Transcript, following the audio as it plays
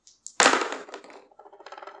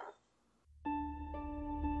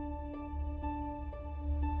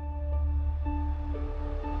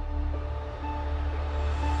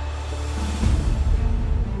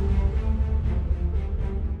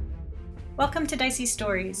Welcome to Dicey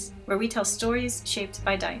Stories, where we tell stories shaped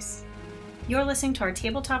by dice. You're listening to our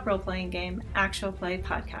tabletop role-playing game, Actual Play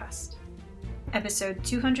Podcast. Episode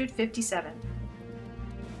 257.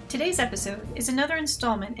 Today's episode is another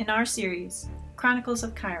installment in our series, Chronicles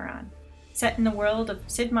of Chiron, set in the world of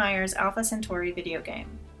Sid Meier's Alpha Centauri video game.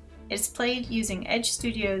 It's played using Edge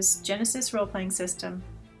Studios' Genesis role-playing system,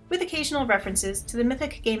 with occasional references to the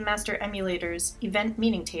Mythic Game Master emulator's event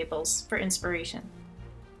meaning tables for inspiration.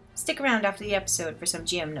 Stick around after the episode for some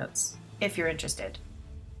GM notes, if you're interested.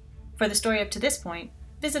 For the story up to this point,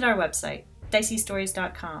 visit our website,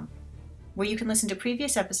 diceystories.com, where you can listen to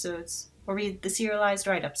previous episodes or read the serialized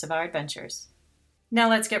write-ups of our adventures. Now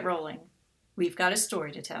let's get rolling. We've got a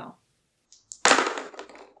story to tell.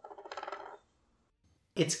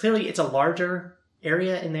 It's a larger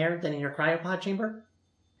area in there than in your cryopod chamber.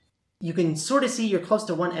 You can sort of see you're close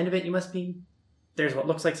to one end of it. There's what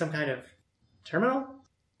looks like some kind of terminal.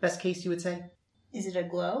 Best case, you would say. Is it a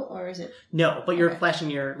glow, or is it... No, but you're flashing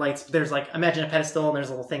your lights. There's imagine a pedestal, and there's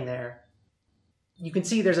a little thing there. You can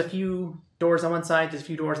see there's a few doors on one side, there's a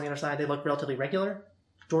few doors on the other side. They look relatively regular.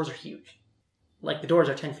 Doors are huge. The doors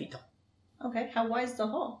are 10 feet tall. Okay, how wide is the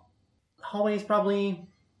hall? The hallway is probably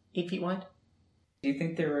 8 feet wide. Do you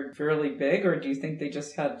think they were fairly big, or do you think they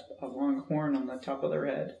just had a long horn on the top of their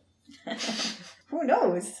head? Who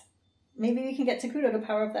knows? Maybe we can get Takuto to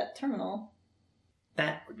power up that terminal.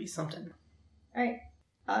 That would be something. Alright.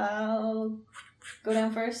 I'll go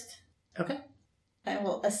down first. Okay. I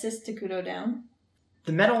will assist Takuto down.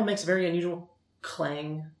 The metal makes a very unusual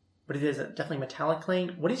clang, but it is a definitely metallic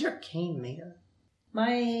clang. What is your cane made of?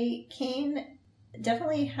 My cane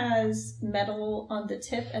definitely has metal on the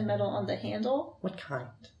tip and metal on the handle. What kind?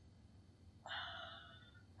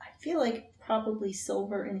 I feel like probably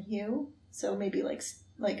silver in hue. So maybe like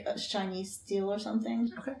a shiny steel or something.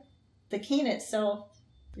 Okay. The cane itself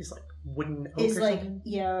is wooden oak or something?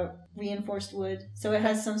 Reinforced wood. So it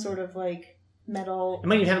has some sort of metal. It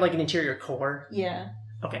might even have an interior core. Yeah.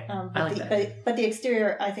 Okay. I like that. But the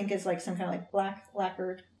exterior, I think, is some kind of black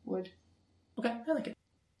lacquered wood. Okay, I like it.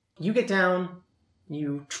 You get down,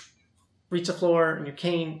 you reach the floor, and your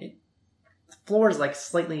cane. The floor is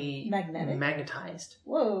slightly magnetized.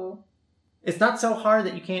 Whoa. It's not so hard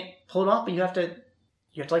that you can't pull it off, but you have to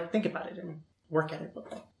think about it and work at it.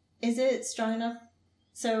 Is it strong enough?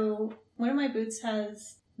 So, one of my boots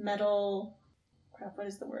has metal... Crap, what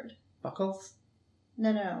is the word? Buckles?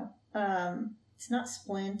 No. It's not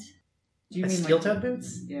splint. Do you mean steel-toed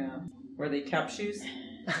boots? Yeah. Were they tap shoes?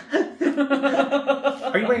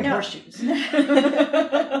 Are you wearing horseshoes?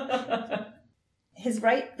 His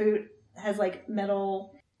right boot has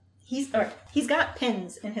metal... He's got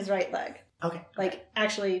pins in his right leg. Okay.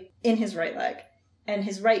 Actually in his right leg. And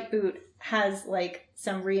his right boot has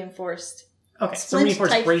some reinforced some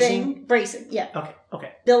reinforced bracing? Bracing, yeah.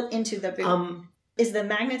 Okay. Built into the boot. Is the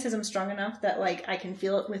magnetism strong enough that I can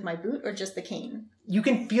feel it with my boot or just the cane? You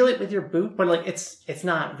can feel it with your boot, but it's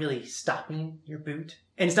not really stopping your boot.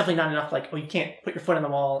 And it's definitely not enough you can't put your foot on the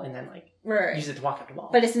wall and then use it to walk up the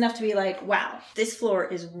wall. But it's enough to be wow, this floor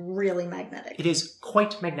is really magnetic. It is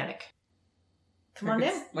quite magnetic. Come on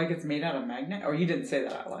in. It's made out of magnet? Or you didn't say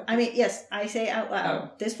that out loud? I mean, yes, I say out loud.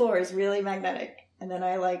 Oh. This floor is really magnetic. And then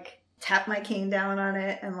I tap my cane down on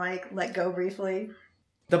it and let go briefly.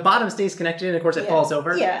 The bottom stays connected and of course it falls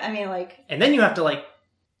over. Yeah, I mean And then you have to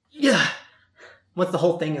once the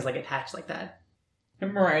whole thing is attached like that.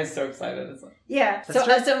 And Mariah's so excited. It's yeah.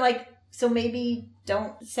 So maybe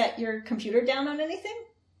don't set your computer down on anything?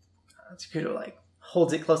 Takuto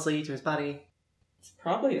holds it closely to his body. It's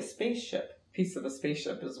probably a spaceship. Piece of a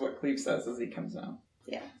spaceship is what Cleve says as he comes out.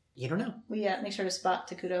 Yeah. You don't know. We make sure to spot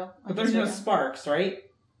Takuto. But there's no sparks, right?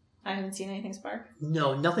 I haven't seen anything spark.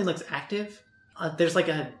 No, nothing looks active. There's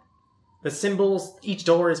the symbols. Each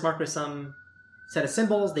door is marked with some set of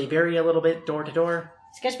symbols. They vary a little bit door to door.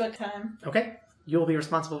 Sketchbook time. Okay. You will be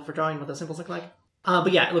responsible for drawing what those symbols look like.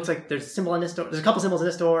 But yeah, it looks like there's a symbol on this door. There's a couple symbols in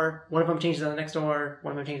this door. One of them changes on the next door.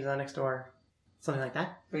 One of them changes on the next door. Something like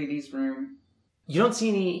that. Ladies' room. You don't see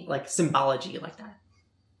any symbology like that.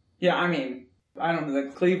 Yeah, I mean, I don't know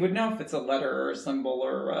that Cleve would know if it's a letter or a symbol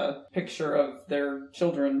or a picture of their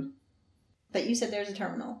children. But you said there's a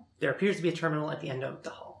terminal. There appears to be a terminal at the end of the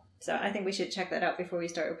hall. So I think we should check that out before we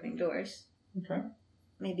start opening doors. Okay.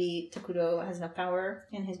 Maybe Takuto has enough power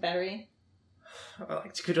in his battery.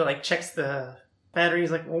 Takuto checks the battery.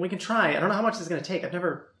 He's well, we can try. I don't know how much this is going to take. I've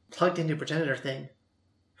never plugged into a progenitor thing.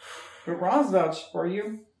 But Roz vouched for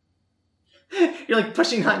you. You're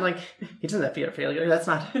pushing on he doesn't have fear of failure. That's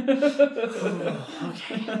not. Oh,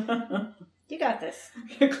 okay. You got this.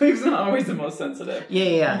 Cleve's not always the most sensitive.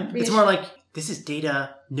 Yeah. It's more This is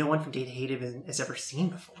data no one from Data Haven has ever seen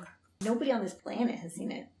before. Nobody on this planet has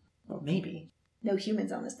seen it. Well, maybe. No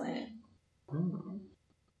humans on this planet.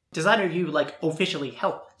 Does either of you, officially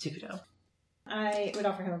help Tikudo? I would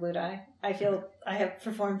offer him a blue die. I feel I have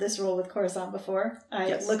performed this role with Coruscant before. I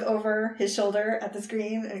Yes. look over his shoulder at the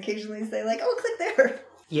screen and occasionally say, oh, click there.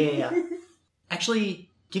 Yeah.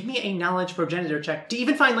 Actually, give me a knowledge progenitor check to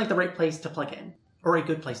even find, the right place to plug in. Or a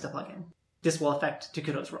good place to plug in. This will affect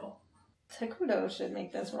Tikudo's role. Takudo should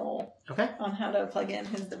make this roll Okay? on how to plug in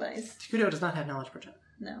his device. Tikudo does not have knowledge progenitor.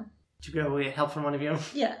 No. Tikudo, will we get help from one of you?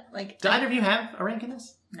 Yeah, Do either of you have a rank in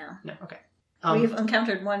this? No. No, okay. We've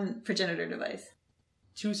encountered one progenitor device.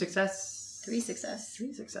 2 success. 3 success.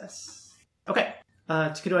 3 success. Okay.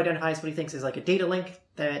 Tikudo identifies what he thinks is a data link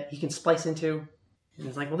that he can splice into. And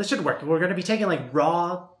he's well, this should work. We're going to be taking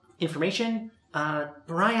raw information.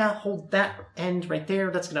 Mariah, hold that end right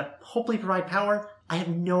there. That's going to hopefully provide power. I have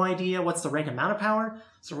no idea what's the right amount of power,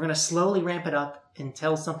 so we're going to slowly ramp it up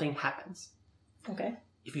until something happens. Okay.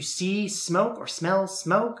 If you see smoke or smell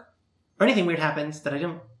smoke, or anything weird happens that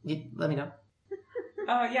let me know.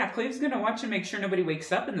 Yeah, Cleve's gonna watch and make sure nobody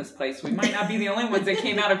wakes up in this place. We might not be the only ones that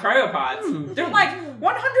came out of cryopods. They're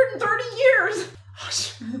 130 years!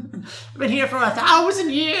 I've been here for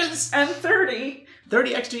 1,000 years! And 30.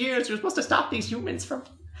 30 extra years. We're supposed to stop these humans from...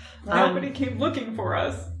 Nobody came looking for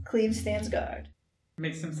us. Cleve stands guard.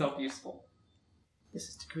 Makes himself useful. This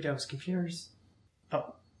is Takudo's computers.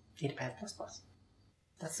 Oh, Datapad++.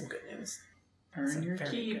 That's some good news. Earn your very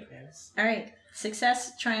keep. good news. All right.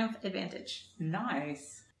 Success, triumph, advantage.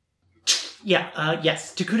 Nice. Yeah,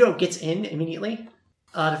 yes. Takudo gets in immediately.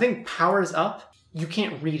 The thing powers up. You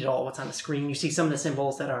can't read at all what's on the screen. You see some of the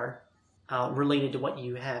symbols that are related to what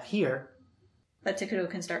you have here. But Takudo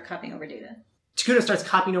can start copying over data. Takudo starts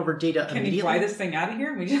copying over data Can immediately. he fly this thing out of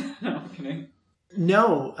here? No, I'm kidding.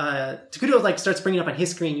 No. Takudo starts bringing up on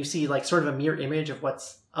his screen. You see sort of a mirror image of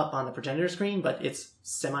what's up on the progenitor screen, but it's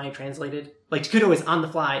semi-translated. Takudo is on the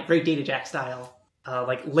fly, very Data Jack style,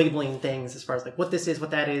 labeling things as far as what this is,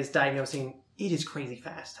 what that is, diagnosing. It is crazy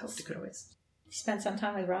fast how Takudo is. You spent some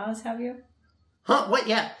time with Roz, have you? Huh? What?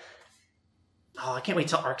 Yeah. Oh, I can't wait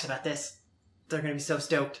till ARC's about this. They're gonna be so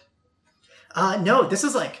stoked. No, this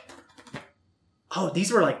is oh,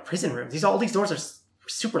 these were prison rooms. All these doors are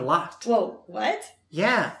super locked. Whoa, what?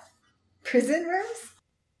 Yeah. Prison rooms?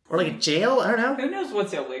 Or a jail? I don't know. Who knows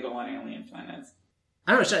what's illegal on alien planets?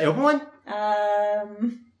 I don't know. Should I open one?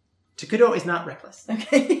 Takudo is not reckless.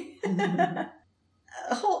 Okay.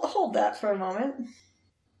 Hold that for a moment.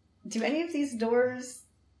 Do any of these doors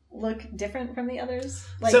look different from the others?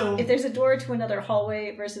 If there's a door to another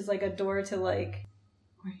hallway versus a door to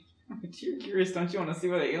Wait, you're curious, don't you want to see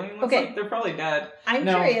what an alien looks like? They're probably dead. I'm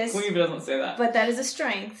curious. Cleve doesn't say that. But that is a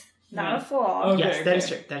strength, not a flaw. Okay, yes, that is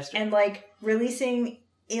true. That is true. And releasing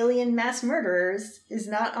alien mass murderers is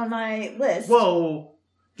not on my list. Whoa.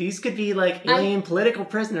 These could be alien political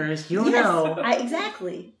prisoners. You don't know.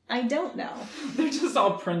 Exactly. I don't know. They're just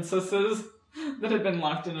all princesses that have been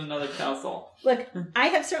locked in another castle. Look, I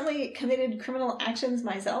have certainly committed criminal actions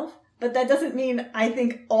myself, but that doesn't mean I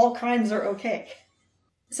think all crimes are okay.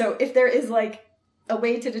 So if there is a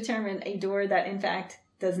way to determine a door that in fact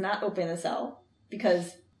does not open a cell,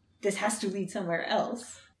 because this has to lead somewhere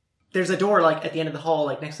else. There's a door at the end of the hall,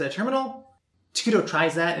 next to the terminal. Takudo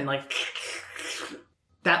tries that and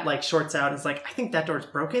that shorts out. It's I think that door's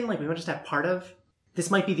broken. We might just have part of. This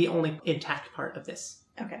might be the only intact part of this.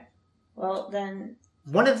 Okay. Well, then...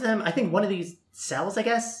 One of them, I think one of these cells, I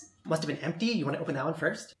guess, must have been empty. You want to open that one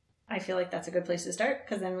first? I feel like that's a good place to start,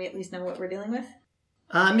 because then we at least know what we're dealing with.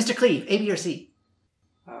 Mr. Cleve, A, B, or C?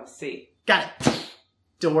 C. Got it.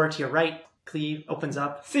 Door to your right. Cleve opens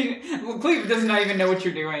up. See, Cleve does not even know what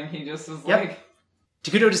you're doing. He just is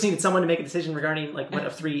Takudo just needed someone to make a decision regarding one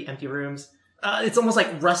of 3 empty rooms. It's almost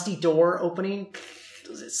rusty door opening.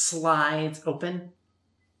 It slides open.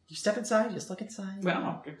 You step inside, just look inside.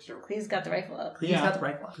 Well, good sure. Cleve's got the rifle up. Cleve's got the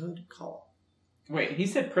rifle up. Good call. Wait, he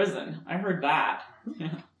said prison. I heard that.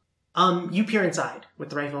 You peer inside with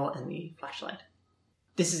the rifle and the flashlight.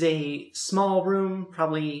 This is a small room,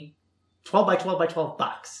 probably 12 by 12 by 12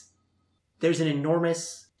 box. There's an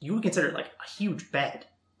enormous, you would consider it a huge bed,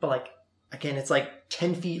 but again, it's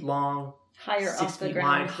 10 feet long, higher 6 off the feet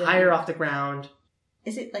ground. wide, higher off the ground.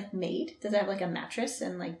 Is it made? Does it have a mattress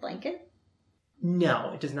and blanket?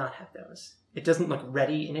 No, it does not have those. It doesn't look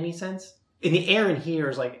ready in any sense. And the air in here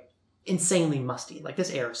is insanely musty.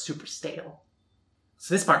 This air is super stale.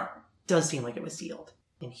 So this part does seem like it was sealed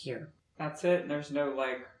in here. That's it? There's no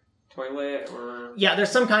toilet or... Yeah,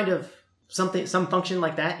 there's some kind of some function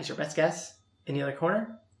like that is your best guess in the other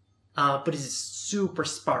corner. But it's super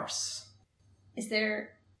sparse.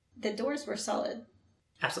 The doors were solid.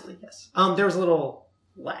 Absolutely, yes. There was a little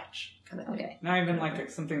latch kind of thing. Okay. Not even like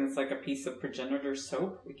something that's like a piece of progenitor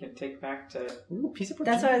soap we can take back to... Ooh, piece of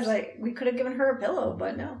That's why I was like, we could have given her a pillow,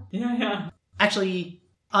 but no. Yeah. Actually,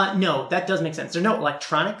 no, that does make sense. There's no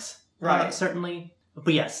electronics, Right. certainly.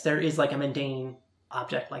 But yes, there is like a mundane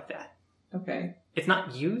object like that. Okay. It's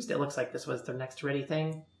not used. It looks like this was their next ready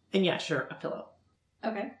thing. And yeah, sure, a pillow.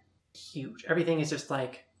 Okay. Huge. Everything is just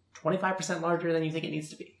like 25% larger than you think it needs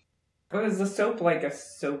to be. But is the soap like a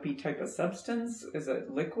soapy type of substance? Is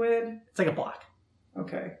it liquid? It's like a block.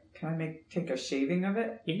 Okay. Can I take a shaving of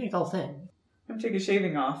it? You can make the whole thing. I'm gonna take a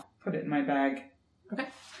shaving off, put it in my bag. Okay.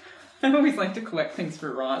 I always like to collect things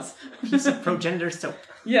for Roz. Piece of progenitor soap.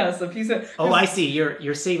 Yes, a piece of... Oh, I see.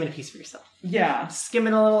 You're saving a piece for yourself. Yeah.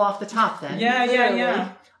 Skimming a little off the top then. Yeah.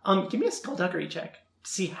 Give me a skullduggery check to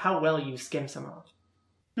see how well you skim some off.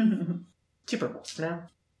 2 purples for now.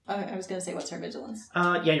 I was going to say, what's her vigilance?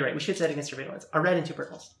 Yeah, you're right. We should set against your vigilance. A red and 2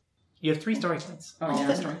 purples. You have 3 story points. Oh,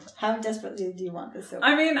 yeah. How desperately do you want this soap?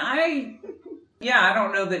 I mean, I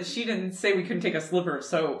don't know that she didn't say we couldn't take a sliver of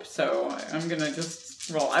soap, so I'm gonna just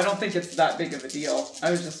roll. I don't think it's that big of a deal. I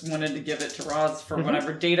just wanted to give it to Roz for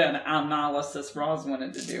whatever data analysis Roz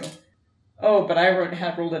wanted to do. Oh, but I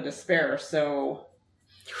had rolled a despair, so...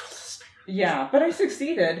 You rolled a despair. Yeah, but I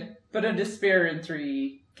succeeded. But a despair in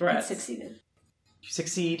 3 threats. I succeeded. You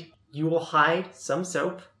succeed. You will hide some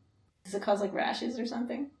soap. Does it cause, like, rashes or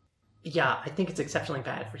something? Yeah, I think it's exceptionally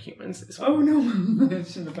bad for humans. Oh, no.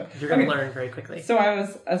 You're going to learn very quickly. So I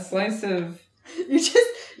was a slice of...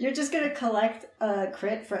 You're just going to collect a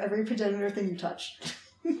crit for every progenitor thing you touch.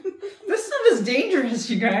 This stuff is dangerous,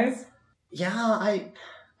 you guys. Yeah, I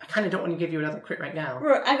kind of don't want to give you another crit right now.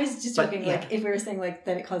 I was just joking, yeah. like, if we were saying, like,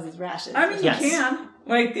 that it causes rashes. I mean, Yes. you can.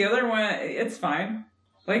 Like, the other one, it's fine.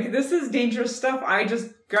 Like, this is dangerous stuff. I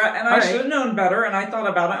just got, and I should have known better, and I thought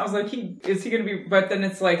about it. I was like, is he going to be, but then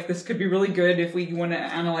it's like, this could be really good if we want to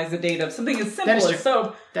analyze the data of something as simple as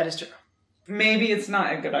soap. That is true. Maybe it's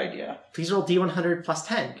not a good idea. Please roll D100 plus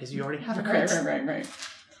 10, because you already have a crit. Right.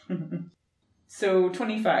 So,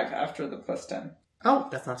 25 after the plus 10. Oh,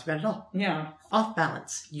 that's not too bad at all. Yeah. Off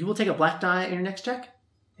balance. You will take a black die in your next check,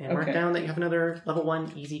 and mark down that you have another level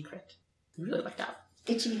 1 easy crit. You really like that.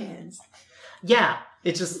 Itchy hands. Yeah,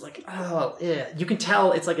 it's just like, oh, yeah. You can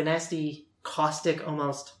tell it's like a nasty, caustic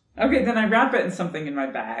almost. Okay, then I wrap it in something in my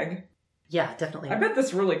bag. Yeah, definitely. I bet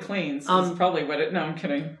this really cleans. This is probably what it... No, I'm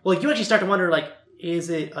kidding. Well, you actually start to wonder, like, is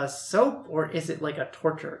it a soap or is it like a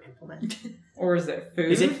torture implement? Or is it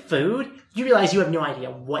food? Is it food? You realize you have no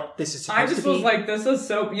idea what this is supposed to be. I just was like, this is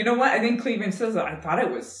soap. You know what? I think Cleveland says that. I thought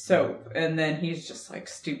it was soap. And then he's just like,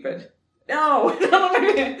 stupid. No!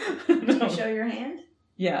 Can you show your hand?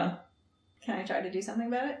 Yeah. Can I try to do something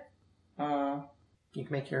about it? You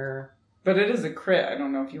can make your... But it is a crit. I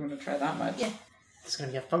don't know if you want to try that much. Yeah. This is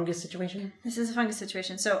going to be a fungus situation? This is a fungus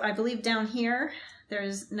situation. So I believe down here,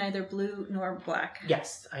 there's neither blue nor black.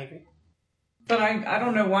 Yes, I agree. But I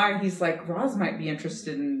don't know why he's like, Roz might be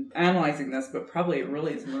interested in analyzing this, but probably it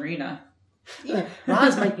really is Marina. Yeah.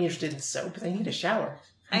 Roz might be interested in soap. They need a shower.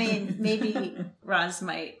 I mean, maybe Roz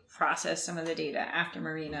might process some of the data after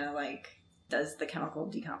Marina, like, does the chemical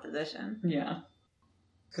decomposition. Yeah.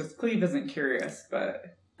 Because Cleve isn't curious,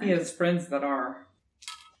 but he has friends that are.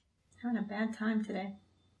 Having a bad time today.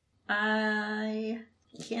 I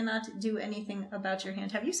cannot do anything about your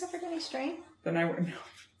hand. Have you suffered any strain? Then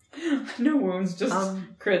no wounds, just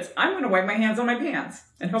crits. I'm going to wipe my hands on my pants,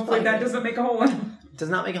 and hopefully that doesn't make a hole in them. Does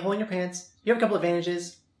not make a hole in your pants. You have a couple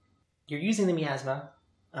advantages. You're using the miasma,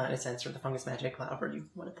 in a sense, or the fungus magic, however you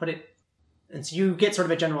want to put it. And so you get sort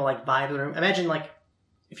of a general, like, vibe of the room. Imagine, like,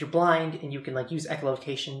 if you're blind and you can, like, use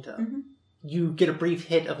echolocation to... Mm-hmm. You get a brief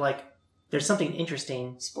hit of, like, there's something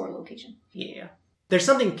interesting. Spore location. Yeah. There's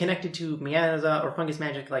something connected to miasma or fungus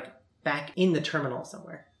magic, like, back in the terminal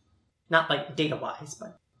somewhere. Not, like, data-wise,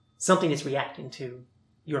 but something is reacting to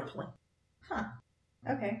your point. Huh.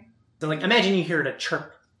 Okay. So, like, imagine you hear it a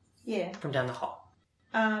chirp. Yeah. From down the hall.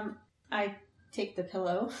 I take the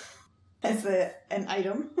pillow as an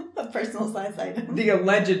item, a personal size item. The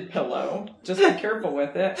alleged pillow. Just be careful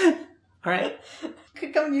with it. All right.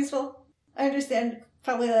 Could come in useful. I understand.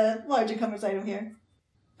 Probably a large encumbrance item here.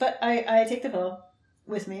 But I take the pillow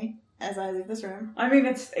with me as I leave this room. I mean,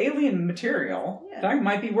 it's alien material. Yeah. That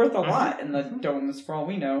might be worth a lot in the domes, for all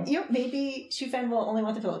we know. You know, maybe Shufan will only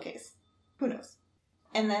want the pillowcase. Who knows?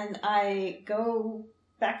 And then I go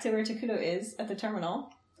back to where Takuto is at the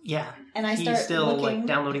terminal. Yeah. And I start still looking, like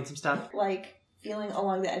downloading some stuff. Like feeling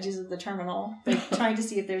along the edges of the terminal, like trying to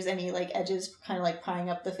see if there's any like edges kind of like prying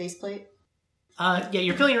up the faceplate. Yeah,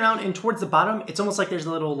 you're feeling around, and towards the bottom, it's almost like there's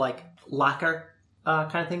a little like locker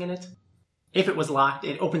kind of thing in it. If it was locked,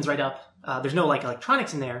 it opens right up. There's no like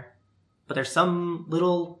electronics in there, but there's some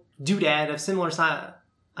little doodad of similar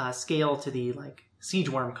scale to the like siege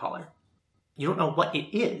worm collar. You don't know what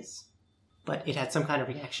it is, but it had some kind of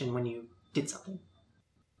reaction when you did something.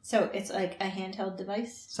 So it's like a handheld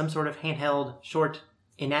device? Some sort of handheld, short,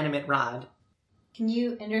 inanimate rod. Can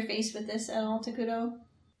you interface with this at all, Takuto?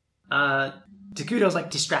 Takuto's like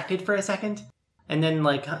distracted for a second, and then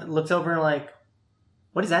like looks over like,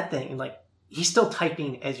 what is that thing? And like, he's still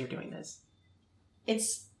typing as you're doing this.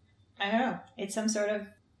 It's, I don't know, it's some sort of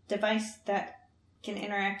device that can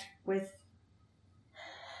interact with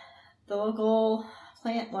the local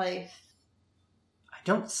plant life. I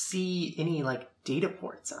don't see any like data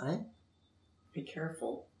ports on it. Be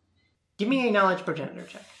careful. Give me a knowledge progenitor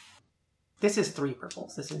check. This is 3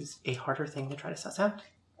 purples. This is a harder thing to try to suss out.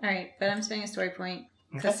 Alright, but I'm spending a story point,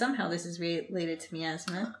 because somehow this is related to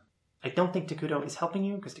miasma. I don't think Takuto is helping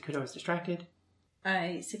you, because Takuto is distracted.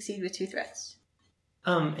 I succeed with 2 threats.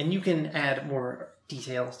 And you can add more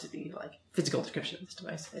details to the like physical description of this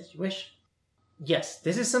device as you wish. Yes,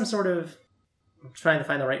 this is some sort of... I'm trying to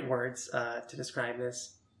find the right words to describe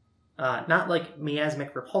this. Not like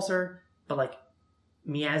miasmic repulsor, but like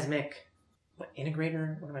miasmic... What,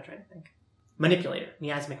 integrator? What am I trying to think? Manipulator.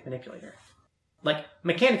 Miasmic manipulator. Like,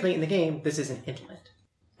 mechanically in the game, this is an implement.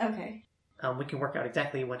 Okay. We can work out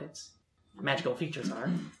exactly what its magical features are.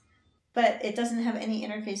 But it doesn't have any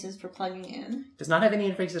interfaces for plugging in. Does not have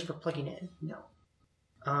any interfaces for plugging in. No.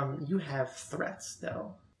 You have threats,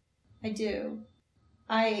 though. I do.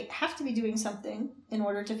 I have to be doing something in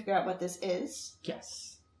order to figure out what this is.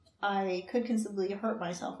 Yes. I could conceivably hurt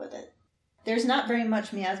myself with it. There's not very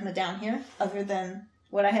much miasma down here, other than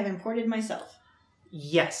what I have imported myself.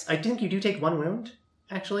 Yes, I think you do take 1 wound,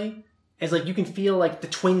 actually. As, like, you can feel, like, the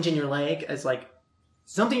twinge in your leg as, like,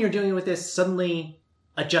 something you're doing with this suddenly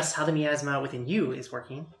adjusts how the miasma within you is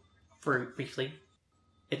working, for briefly.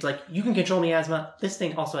 It's like, you can control miasma. This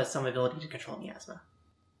thing also has some ability to control miasma.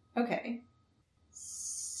 Okay.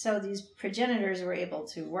 So these progenitors were able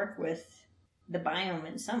to work with the biome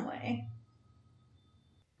in some way.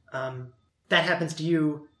 That happens to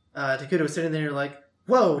you. Takuto's sitting there like,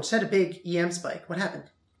 whoa, just had a big EM spike. What happened?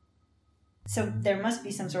 So there must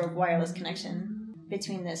be some sort of wireless connection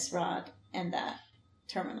between this rod and that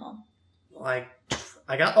terminal. Like,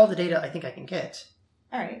 I got all the data I think I can get.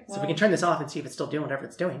 Alright, well... So we can turn this off and see if it's still doing whatever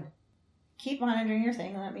it's doing. Keep monitoring your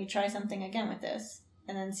thing and let me try something again with this.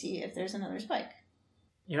 And then see if there's another spike.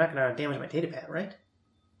 You're not going to damage my datapad, right?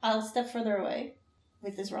 I'll step further away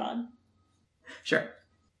with this rod. Sure.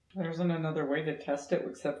 There isn't another way to test it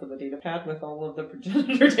except for the data pad with all of the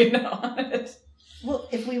progenitor data on it. Well,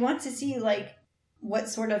 if we want to see, like, what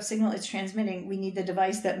sort of signal it's transmitting, we need the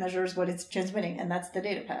device that measures what it's transmitting, and that's the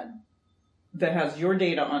data pad. That has your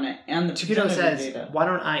data on it and the Takuto progenitor says, data. why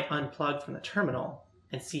don't I unplug from the terminal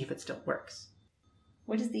and see if it still works?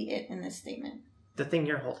 What is the it in this statement? The thing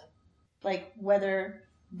you're holding. Like, whether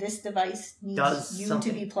this device needs Does you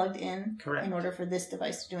something. to be plugged in Correct. in order for this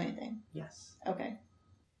device to do anything. Yes. Okay.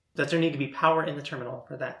 Does there need to be power in the terminal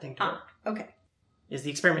for that thing to work? Okay. Is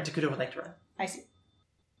the experiment Takuto would like to run. I see.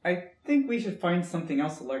 I think we should find something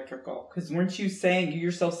else electrical. Because weren't you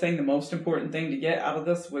yourself saying the most important thing to get out of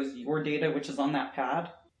this was your data, which is on that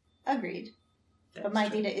pad? Agreed. That's But my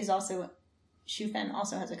true. data is also... Shufen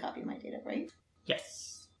also has a copy of my data, right?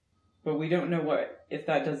 Yes. But we don't know if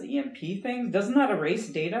that does EMP things. Doesn't that erase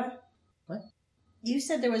data? What? You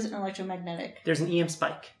said there was an electromagnetic. There's an EM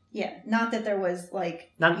spike. Yeah, not that there was,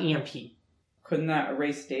 like... Not an EMP. Couldn't that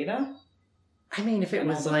erase data? I mean, if it And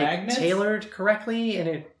was, all the like, magnets? tailored correctly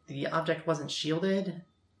and the object wasn't shielded.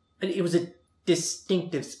 But it was a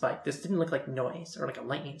distinctive spike. This didn't look like noise or like a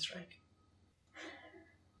lightning strike.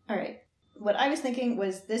 Alright. What I was thinking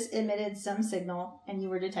was this emitted some signal, and you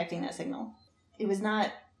were detecting that signal. It was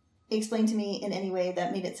not explained to me in any way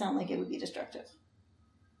that made it sound like it would be destructive.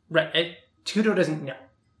 Right. Takuto doesn't know.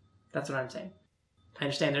 That's what I'm saying. I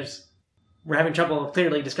understand we're having trouble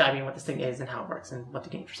clearly describing what this thing is and how it works and what the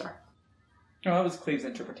dangers are. No, that was Cleve's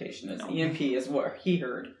interpretation. No. EMP is what he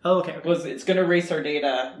heard. Oh, okay. Was it's going to erase our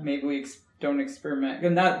data. Maybe we don't experiment.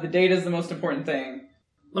 And the data is the most important thing.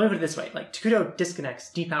 Let me put it this way. Like, Takuto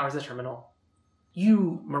disconnects, depowers the terminal.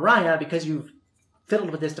 You, Mariah, because you've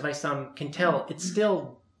fiddled with this device some, can tell it's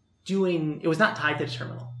still doing... It was not tied to the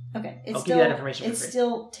terminal. Okay. I'll give you that information for It's free.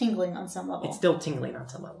 still tingling on some level. It's still tingling on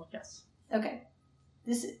some level, yes. Okay.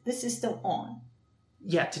 This is still on.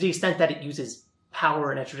 Yeah, to the extent that it uses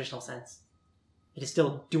power in a traditional sense. It is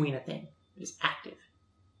still doing a thing. It is active.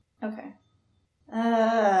 Okay.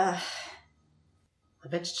 I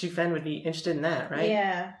bet Chufen would be interested in that, right?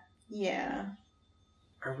 Yeah.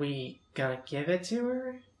 Are we gonna give it to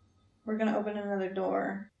her? We're gonna open another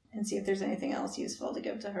door and see if there's anything else useful to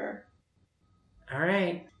give to her.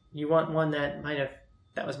 Alright. You want one that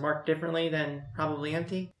that was marked differently than probably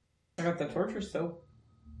empty? I got the torture soap.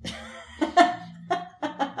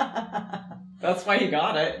 That's why he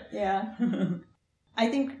got it. Yeah. I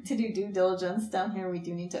think to do due diligence down here, we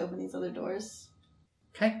do need to open these other doors.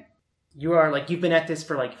 Okay. You are, you've been at this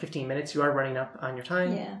for, 15 minutes. You are running up on your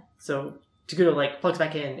time. Yeah. So, Toguro, plugs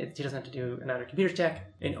back in. He doesn't have to do another computer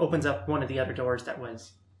check. And opens up one of the other doors that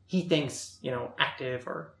was, he thinks, active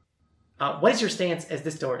or... what is your stance as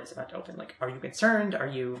this door is about to open? Are you concerned? Are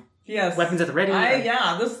you... Yes. Weapons at the ready?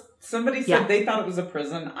 Somebody said they thought it was a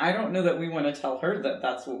prison. I don't know that we want to tell her that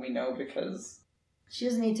that's what we know because... She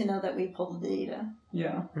doesn't need to know that we pulled the data.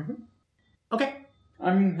 Yeah. Mm-hmm. Okay.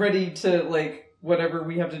 I'm ready to, whatever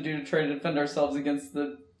we have to do to try to defend ourselves against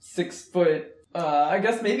the 6 foot, I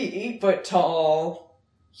guess maybe 8 foot tall,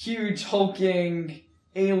 huge hulking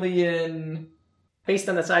alien. Based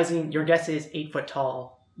on the sizing, your guess is 8 foot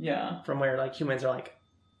tall. Yeah. From where, humans are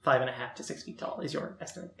 5.5 to 6 feet tall is your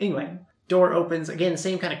estimate. Anyway, door opens. Again,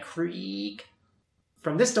 same kind of creak.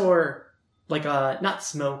 From this door, not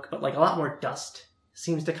smoke, but a lot more dust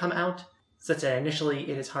seems to come out. Such that initially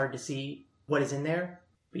it is hard to see what is in there.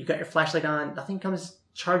 But you've got your flashlight on. Nothing comes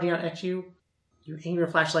charging out at you. You aim your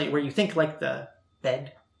flashlight where you think, the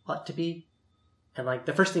bed ought to be. And,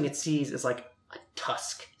 the first thing it sees is, a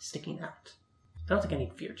tusk sticking out. I don't think I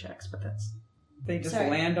need fear checks, but that's... They just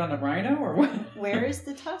land on a rhino, or what? Where is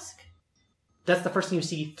the tusk? That's the first thing you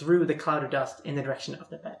see through the cloud of dust in the direction of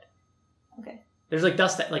the bed. Okay. There's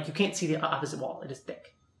dust that you can't see the opposite wall. It is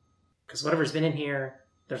thick. Because whatever's been in here,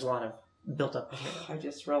 there's a lot of built up material. I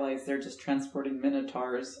just realized they're just transporting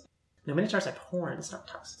minotaurs. No, minotaurs have horns, not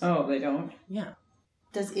tusks. Oh, they don't? Yeah.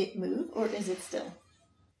 Does it move, or is it still?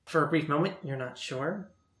 For a brief moment, you're not sure.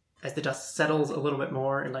 As the dust settles a little bit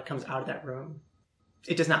more and comes out of that room,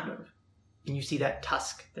 it does not move. And you see that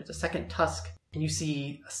tusk. There's a second tusk. And you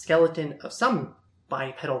see a skeleton of some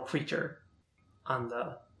bipedal creature on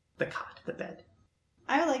the cot, the bed.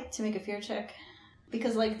 I would like to make a fear check.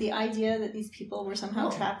 Because, the idea that these people were somehow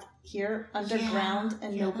trapped here underground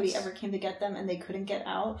and nobody ever came to get them and they couldn't get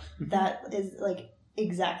out, that is,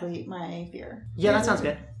 exactly my fear. Yeah, that sounds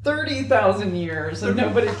good. 30,000 years and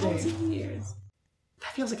nobody came. Years.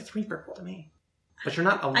 That feels like a 3 purple to me. But you're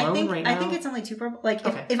not alone right now? I think it's only 2 purple.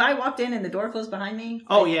 Okay. If I walked in and the door closed behind me...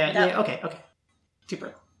 Oh, okay. 2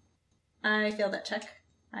 purple. I failed that check.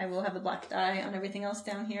 I will have the black die on everything else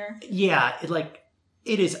down here. Yeah,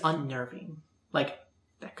 it is unnerving.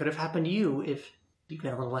 That could have happened to you if you'd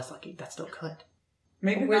been a little less lucky. That still could.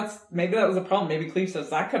 Maybe that was a problem. Maybe Cleve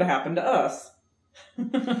says that could have happened to us.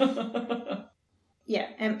 Yeah,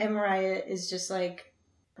 and Mariah is just were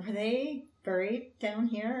they buried down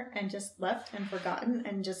here and just left and forgotten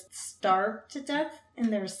and just starved to death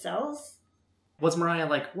in their cells? Was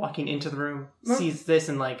Mariah, walking into the room, sees this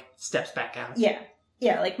and, steps back out? Yeah.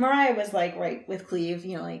 Yeah, Mariah was, right with Cleve,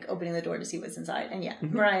 opening the door to see what's inside. And, yeah,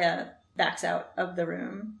 Mariah backs out of the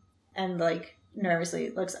room and, nervously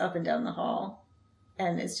looks up and down the hall.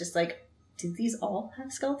 And it's just do these all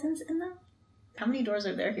have skeletons in them? How many doors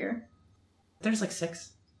are there here? There's,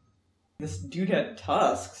 6. This dude had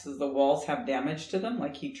tusks. Does the walls have damage to them?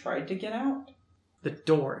 He tried to get The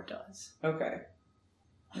door does. Okay.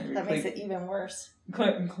 Maybe That makes it even worse.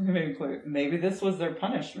 Maybe this was their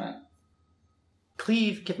punishment.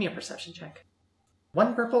 Cleve, give me a perception check.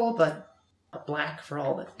 1 purple, but a black for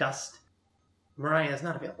all the dust. Mariah is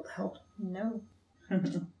not available to help. No.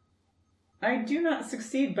 I do not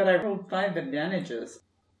succeed, but I rolled 5 advantages.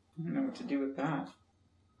 I don't know what to do with that.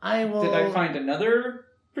 Did I find another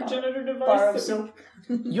progenitor device? Bar of soap.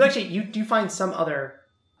 You do find some other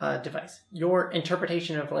device. Your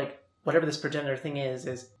interpretation of, whatever this progenitor thing is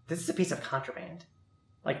this is a piece of contraband.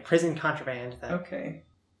 Prison contraband. Okay.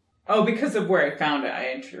 Oh, because of where I found it,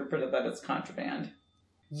 I interpreted that as contraband.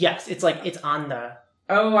 Yes, it's it's on the...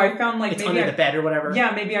 Oh, I found it's under the bed or whatever.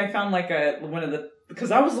 Yeah, maybe I found one of the...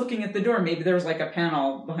 Because I was looking at the door, maybe there was a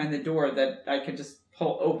panel behind the door that I could just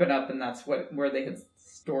open up and that's where they had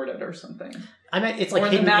stored it or something. I meant it's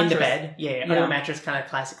hidden in the bed. Yeah, under the mattress, kind of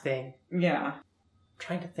classic thing. Yeah. I'm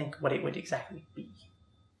trying to think what it would exactly be.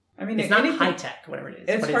 I mean, it's not high tech, whatever it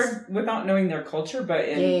is. It's hard without knowing their culture, but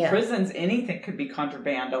in prisons, anything could be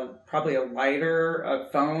contraband. Probably a lighter, a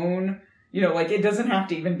phone. It doesn't have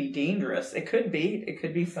to even be dangerous. It could be. It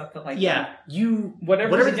could be something like that. Yeah,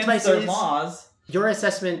 whatever the device their laws. Your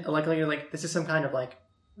assessment, you're this is some kind of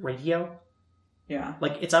radio. Yeah.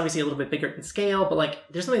 It's obviously a little bit bigger in scale, but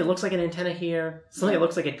there's something that looks like an antenna here. Something that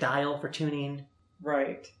looks like a dial for tuning.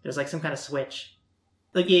 Right. There's some kind of switch.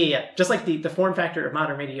 Like, yeah. Just like the form factor of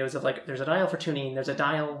modern radios of, like, there's a dial for tuning, there's a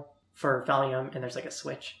dial for volume, and there's, like, a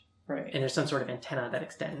switch. Right. And there's some sort of antenna that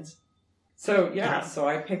extends. So, so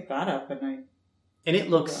I picked that up and it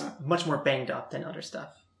looks much more banged up than other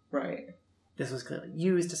stuff. Right. This was clearly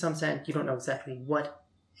used to some extent. You don't know exactly what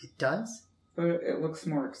it does. But it looks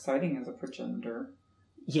more exciting as a progenitor.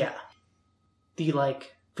 Yeah. The,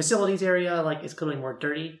 like, facilities area, like, is clearly more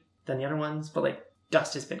dirty than the other ones, but, like,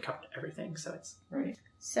 dust has been covered everything, so it's... Right.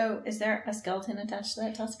 So, is there a skeleton attached to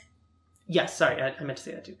that tusk? Yes, sorry, I meant to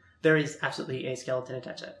say that too. There is absolutely a skeleton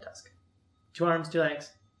attached to that tusk. 2 arms, 2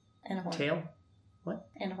 legs. And a horn. Tail. What?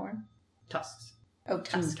 And a horn. Tusks. Oh,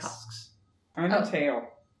 tusks. 2 tusks. And a tail.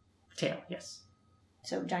 Tail, yes.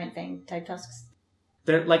 So, giant fang type tusks?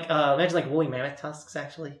 They're like, imagine like woolly mammoth tusks,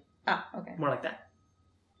 actually. Ah, okay. More like that.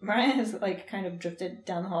 Mariah has, like, kind of drifted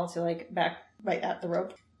down the hall to, like, back right at the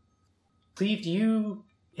rope. Cleve, do you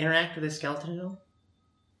interact with this skeleton at all?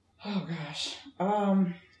 Oh, gosh.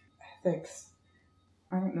 Ethics.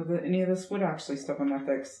 I don't know that any of this would actually step on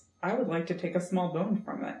ethics. I would like to take a small bone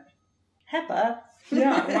from it. Heppa.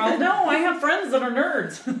 Yeah, well, no, I have friends that are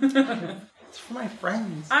nerds. It's for my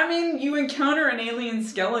friends. I mean, you encounter an alien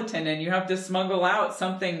skeleton and you have to smuggle out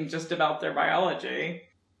something just about their biology.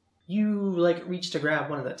 You, like, reach to grab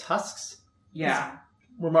one of the tusks. Yeah.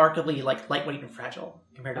 It's remarkably, like, lightweight and fragile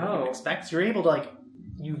compared to what you would expect. So you're able to, like,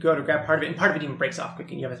 you go to grab part of it, and part of it even breaks off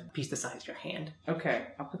quick, and you have a piece the size of your hand. Okay,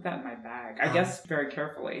 I'll put that in my bag. I guess very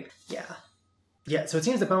carefully. Yeah. Yeah, so it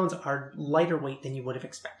seems the bones are lighter weight than you would have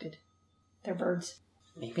expected. They're birds.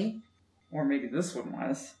 Maybe? Or maybe this one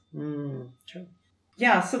was. True.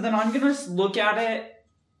 Yeah, so then I'm going to just look at it.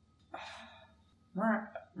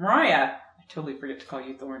 Mariah! I totally forget to call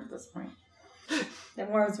you Thorn at this point. That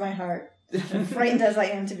warms my heart. Frightened as I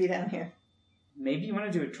am to be down here. Maybe you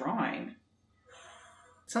want to do a drawing.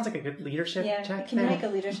 Sounds like a good leadership check. Yeah, can you make a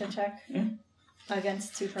leadership check? Yeah.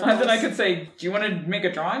 Against 2 purples? Then I could say, do you want to make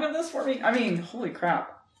a drawing of this for me? I mean, holy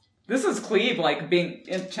crap. This is Cleve, like,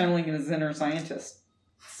 channeling his inner scientist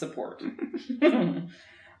support.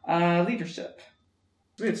 Leadership.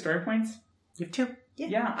 Do we have story points? You have 2.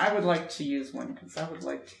 Yeah, I would like to use one, because I would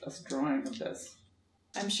like a drawing of this.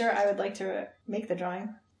 I'm sure I would like to make the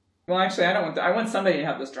drawing. Well, actually, I don't want I want somebody to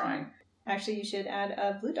have this drawing. Actually, you should add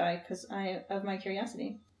a blue die, because of my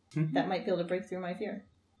curiosity. Mm-hmm. That might be able to break through my fear.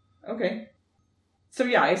 Okay. So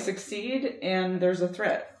yeah, I succeed, and there's a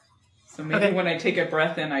threat. So maybe when I take a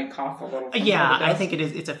breath in, I cough a little. Yeah, I think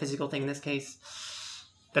it's a physical thing in this case.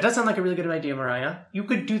 That does sound like a really good idea, Mariah. You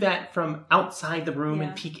could do that from outside the room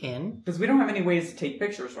and peek in. Because we don't have any ways to take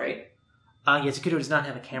pictures, right? Yes, Kudo does not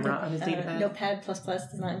have a camera on his datapad. Notepad++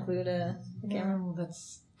 does not include a camera. No,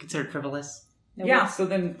 that's considered frivolous. No yeah, so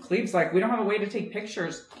then Cleve's like, we don't have a way to take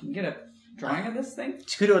pictures. Can you get a drawing of this thing?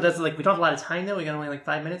 Kudo does, like, we don't have a lot of time, though. We got only, like,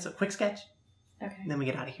 5 minutes. So quick sketch. Okay. And then we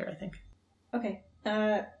get out of here, I think. Okay.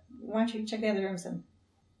 Why don't you check the other rooms then?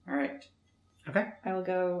 All right. Okay. I will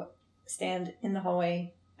go stand in the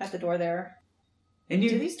hallway at the door there. And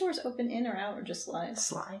Do these doors open in or out or just slide?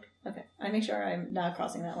 Slide. Okay. I make sure I'm not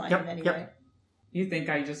crossing that line in any way. You think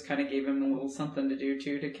I just kind of gave him a little something to do,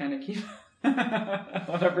 too, to kind of keep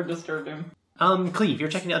whatever disturbed him? Cleve, you're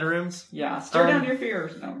checking the other rooms? Yeah, stir down your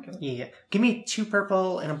fears. No, I'm kidding. Yeah. Give me 2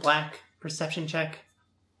 purple and a black perception check,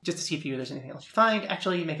 just to see if there's anything else you find.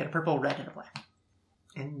 Actually, make it a purple, red, and a black.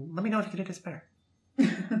 And let me know if you can do despair.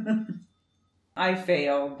 I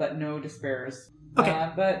fail, but no despairs. Okay.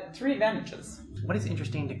 But 3 advantages. What is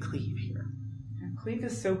interesting to Cleve here? Cleve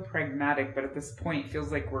is so pragmatic, but at this point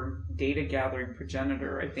feels like we're data gathering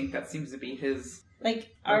progenitor. I think that seems to be his...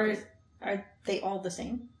 Like, are they all the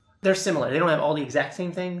same? They're similar. They don't have all the exact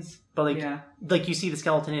same things, but like you see the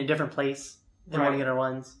skeleton in a different place than one of the other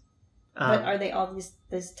ones. But are they all these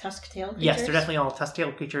tusk-tailed creatures? Yes, they're definitely all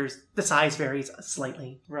tusk-tailed creatures. The size varies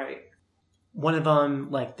slightly. Right. One of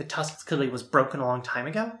them, like, the tusk clearly was broken a long time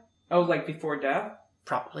ago. Oh, like before death?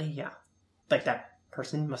 Probably, yeah. Like, that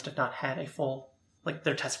person must have not had a full... Like,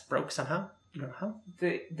 their tusk broke somehow. You don't know how?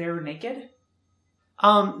 They're naked?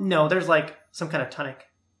 No, there's, like, some kind of tonic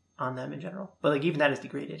on them in general. But, like, even that is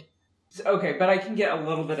degraded. Okay, but I can get a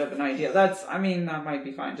little bit of an idea. That might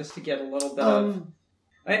be fine, just to get a little bit of...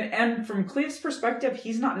 And from Cleve's perspective,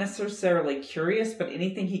 he's not necessarily curious, but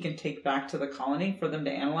anything he can take back to the colony for them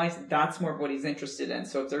to analyze, that's more of what he's interested in.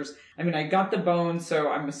 So if there's... I got the bones,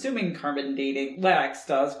 so I'm assuming carbon dating. Lex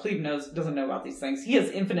does. Cleve doesn't know about these things. He has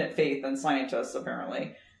infinite faith in scientists,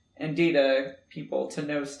 apparently, and data people to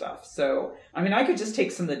know stuff. So, I could just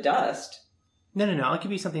take some of the dust. No. I'll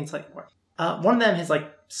give you something slightly more. One of them has,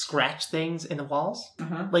 like, scratched things in the walls.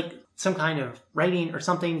 Uh-huh. Like, some kind of writing or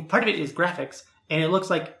something. Part of it is graphics. And it looks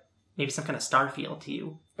like maybe some kind of star field to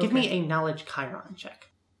you. Give me a knowledge Chiron check.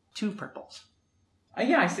 2 purples.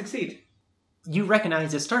 Yeah, I succeed. You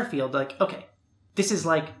recognize this star field, like, okay, this is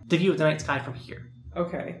like the view of the night sky from here.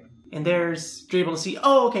 Okay. And you're able to see,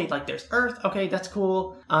 oh, okay, like there's Earth, okay, that's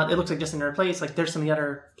cool. It looks like just another place, like there's some of the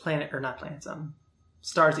other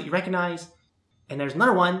stars that you recognize. And there's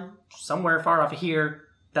another one, somewhere far off of here,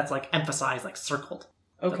 that's like emphasized, like circled.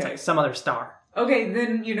 Okay. That's like some other star. Okay,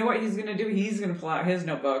 then you know what he's going to do? He's going to pull out his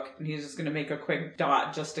notebook, and he's just going to make a quick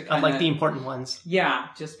dot just to kind of... like the important ones. Yeah,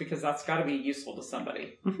 just because that's got to be useful to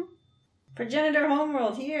somebody. Mm-hmm. Progenitor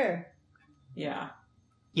homeworld here. Yeah.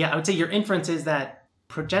 Yeah, I would say your inference is that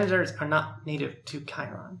progenitors are not native to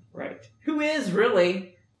Chiron. Right. Who is,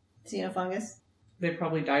 really? Xenofungus. They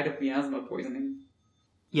probably died of miasma poisoning.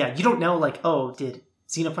 Yeah, you don't know, like, oh, did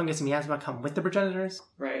Xenofungus and miasma come with the progenitors?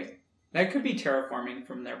 Right. That could be terraforming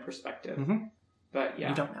from their perspective. Mm-hmm. But, yeah.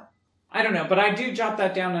 You don't know. I don't know, but I do jot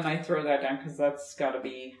that down and I throw that down because that's got to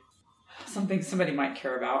be something somebody might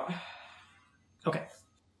care about. Okay.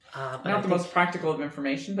 But Not the most practical of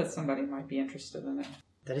information, but somebody might be interested in it.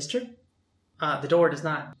 That is true. The door does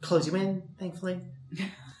not close you in, thankfully.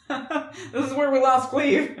 This is where we last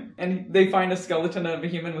Cleve. And they find a skeleton of a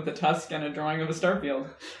human with a tusk and a drawing of a starfield.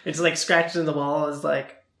 It's like scratched in the wall. It's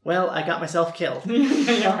like, well, I got myself killed.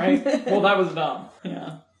 Yeah, right. Well, that was dumb.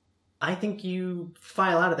 Yeah. I think you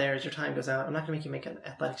file out of there as your time goes out. I'm not going to make you make an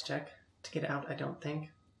athletics check to get out, I don't think.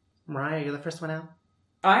 Mariah, you're the first one out?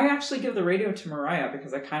 I actually give the radio to Mariah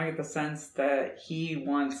because I kind of get the sense that he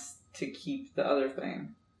wants to keep the other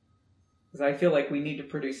thing. Because I feel like we need to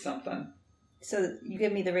produce something. So you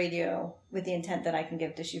give me the radio with the intent that I can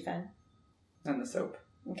give to Shufen? And the soap.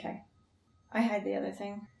 Okay. I hide the other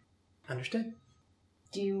thing. Understood.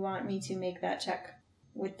 Do you want me to make that check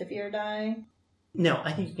with the fear die? No,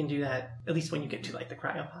 I think you can do that at least when you get to like the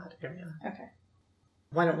cryopod area. Okay.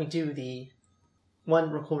 Why don't we do the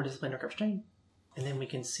one record discipline or restraint, and then we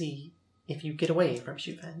can see if you get away from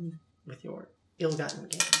Shufen with your ill-gotten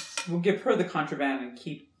gains. We'll give her the contraband and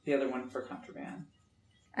keep the other one for contraband.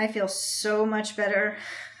 I feel so much better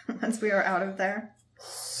once we are out of there.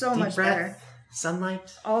 So Deep much breath, better.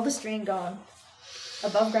 Sunlight. All the strain gone.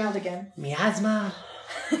 Above ground again. Miasma.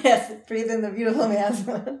 Yes, breathe in the beautiful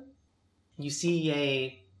miasma. You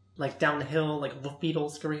see down the hill, like wolf beetle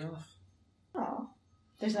scurry off. Oh.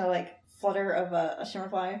 There's no, flutter of a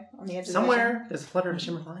shimmerfly on the edge of Somewhere, there's a flutter of a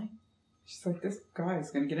shimmerfly. She's like, this guy is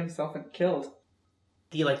going to get himself killed.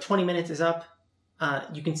 The, 20 minutes is up.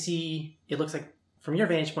 You can see, it looks like, from your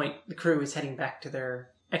vantage point, the crew is heading back to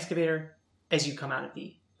their excavator as you come out of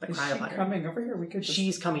the Is cryopod. she coming over here? We could just...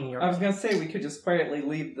 She's coming your way. I was going to say, we could just quietly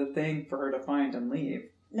leave the thing for her to find and leave.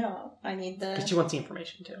 No, I need the... Because she wants the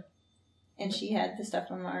information, too. And she had the stuff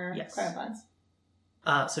from our cryopods.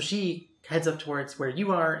 So she heads up towards where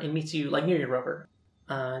you are and meets you, near your rover.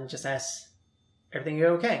 And just asks, everything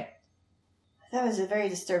okay? That was a very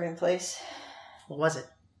disturbing place. What was it?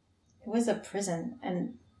 It was a prison,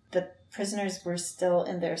 and the prisoners were still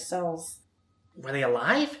in their cells. Were they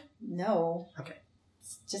alive? No. Okay.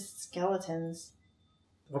 It's just skeletons.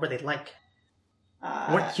 What were they like?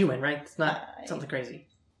 They weren't human, right? It's not something crazy.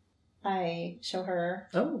 I show her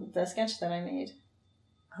the sketch that I made.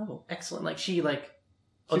 Oh, excellent. This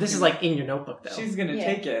is in your notebook, though. She's going to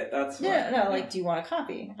take it. That's what. Yeah, do you want a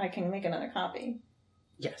copy? I can make another copy.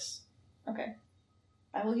 Yes. Okay.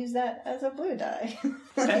 I will use that as a blue die.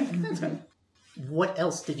 Okay, that's good. What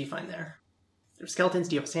else did you find there? There were skeletons.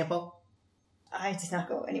 Do you have a sample? I did not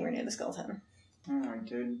go anywhere near the skeleton. Oh, I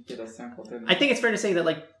did get a sample, didn't I think it's fair to say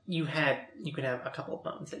that, you could have a couple of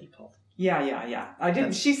bones that you pulled. Yeah. I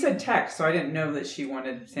didn't. She said tech, so I didn't know that she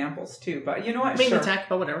wanted samples too. But you know what? Maybe sure. tech,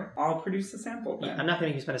 but whatever. I'll produce the sample then. Yeah, I'm not going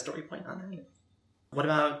to make you spend a story point on that. What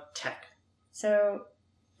about tech? So,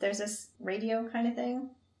 there's this radio kind of thing,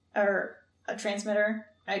 or a transmitter.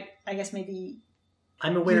 I guess maybe.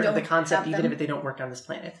 I'm aware of the concept, even them. if they don't work on this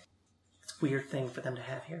planet. It's a weird thing for them to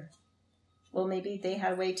have here. Well, maybe they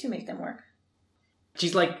had a way to make them work.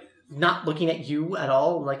 She's not looking at you at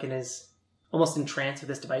all, and is almost entranced with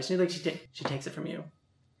this device. And she takes it from you.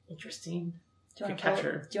 Interesting. Do you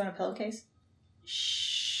want a pillowcase?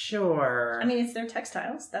 Sure. I mean, it's their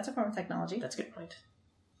textiles. That's a form of technology. That's a good point.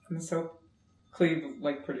 And the soap. Cleve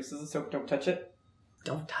produces the soap. Don't touch it.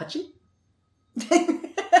 Don't touch it?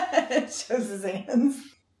 It shows his hands.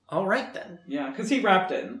 All right, then. Yeah, because he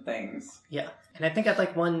wrapped it in things. Yeah. And I think I'd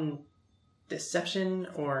like one deception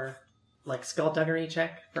or skullduggery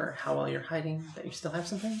check for how well you're hiding that you still have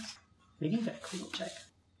some things. Maybe even a cool check.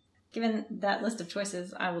 Given that list of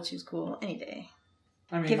choices, I will choose cool any day.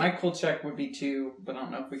 I mean, my cool check would be 2, but I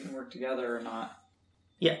don't know if we can work together or not.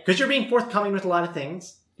 Yeah, because you're being forthcoming with a lot of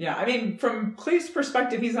things. Yeah, I mean, from Cleve's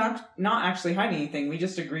perspective, he's not actually hiding anything. We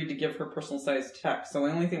just agreed to give her personal-sized tech, so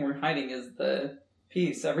the only thing we're hiding is the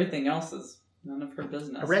piece. Everything else is none of her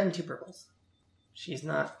business. A red and 2 purples. She's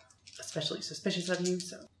not especially suspicious of you,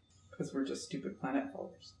 so... Because we're just stupid planet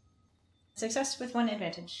followers. Success with 1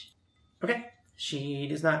 advantage. Okay. She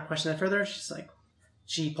does not question that further. She's like...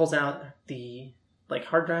 She pulls out the,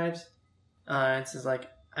 hard drives, and says, I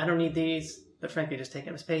don't need these, but frankly, just take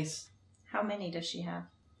up space. How many does she have?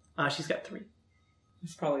 She's got 3.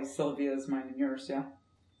 It's probably Sylvia's, mine, and yours, yeah.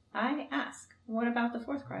 I ask, what about the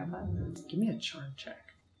 4th cryopod? Give me a charm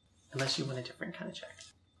check. Unless you want a different kind of check.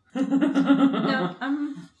 No,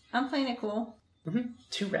 I'm playing it cool.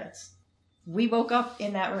 2 reds. We woke up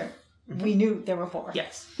in that room. We knew there were 4.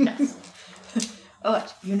 Yes. Oh,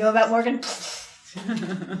 you know about Morgan?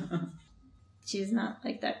 She does not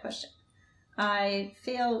like that question. I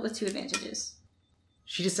fail with 2 advantages.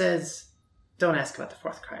 She just says, don't ask about the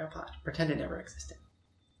 4th cryopod. Pretend it never existed.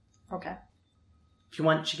 Okay. If you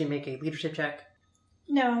want, she can make a leadership check.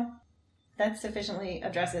 No. That sufficiently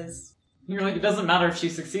addresses... You're like, it doesn't matter if she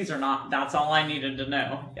succeeds or not. That's all I needed to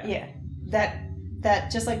know. Yeah.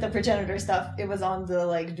 That just like the progenitor stuff, it was on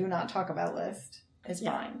the, do not talk about list. It's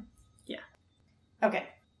fine. Yeah. Okay.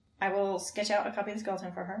 I will sketch out a copy of the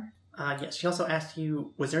skeleton for her. Yes, she also asked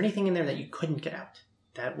you, was there anything in there that you couldn't get out?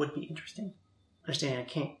 That would be interesting. Understanding I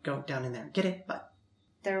can't go down in there and get it, but...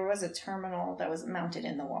 There was a terminal that was mounted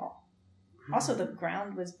in the wall. Also, the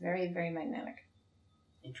ground was very, very magnetic.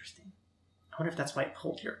 Interesting. I wonder if that's why it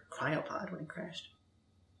pulled your cryopod when it crashed.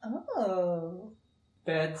 Oh.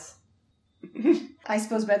 Beds. I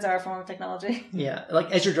suppose beds are a form of technology. Yeah,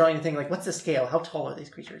 as you're drawing the thing, what's the scale? How tall are these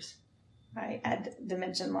creatures? I add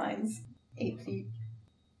dimension lines. 8 feet.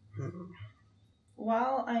 Hmm.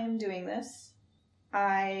 While I'm doing this,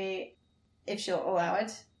 I, if she'll allow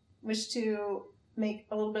it, wish to make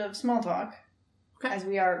a little bit of small talk, as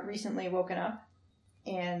we are recently woken up,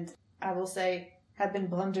 and I will say, have been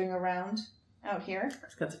blundering around out here.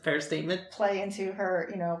 That's a fair statement. Play into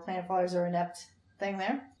her, planet followers are inept thing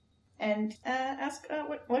there, and ask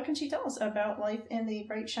what can she tell us about life in the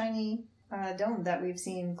bright, shiny dome that we've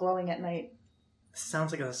seen glowing at night.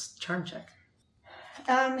 Sounds like a charm check.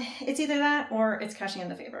 It's either that or it's cashing in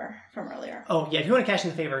the favor from earlier. Oh, yeah, if you want to cash in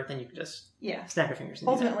the favor, then you can just snap your fingers and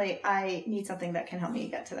ultimately, I need something that can help me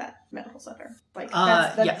get to that medical center.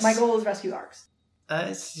 Yes. My goal is rescue ARCs.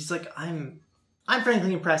 She's like, I'm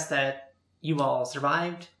frankly impressed that you all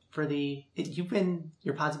survived for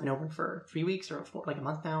your pods have been open for 3 weeks or a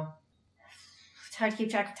month now. It's hard to keep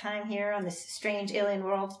track of time here on this strange alien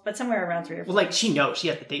world, but somewhere around 3 or 4 Well, she knows. She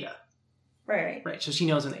has the data. Right. Right, so she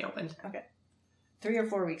knows when they opened. Okay. 3 or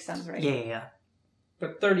 4 weeks sounds right. Yeah.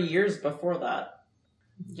 But 30 years before that.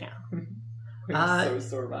 Yeah. I'm so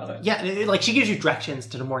sore about it. Yeah, she gives you directions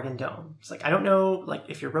to the Morgan Dome. It's I don't know,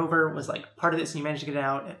 if your rover was, part of this and you managed to get it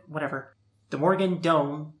out, whatever. The Morgan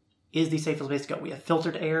Dome is the safest place to go. We have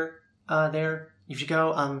filtered air there. You should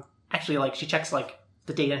go. Actually, she checks,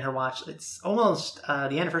 the data in her watch. It's almost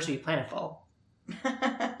the anniversary of Planetfall.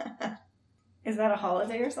 Is that a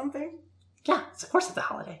holiday or something? Yeah, of course it's a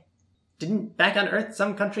holiday. Didn't back on Earth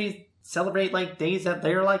some countries celebrate days that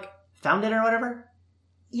they're founded or whatever?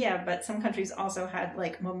 Yeah, but some countries also had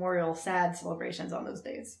memorial sad celebrations on those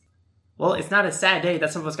days. Well, it's not a sad day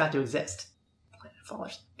that some of us got to exist. Planet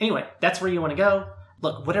Fallers. Anyway, that's where you want to go.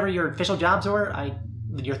 Look, whatever your official jobs were,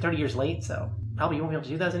 you're 30 years late, so probably you won't be able to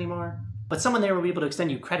do those anymore. But someone there will be able to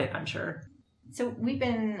extend you credit, I'm sure. So we've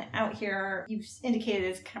been out here. You've indicated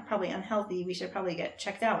it's probably unhealthy. We should probably get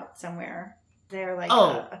checked out somewhere. There,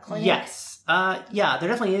 a clinic? Yes. Yeah, there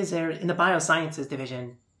definitely is. There in the biosciences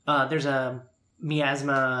division. There's a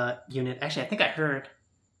miasma unit. Actually,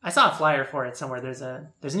 I saw a flyer for it somewhere. There's a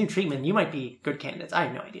new treatment. You might be good candidates. I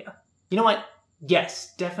have no idea. You know what?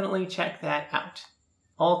 Yes, definitely check that out.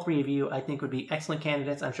 All 3 of you, I think, would be excellent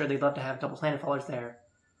candidates. I'm sure they'd love to have a couple planet followers there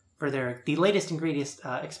for the latest and greatest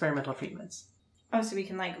experimental treatments. Oh, so we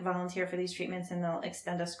can volunteer for these treatments and they'll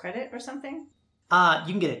extend us credit or something? You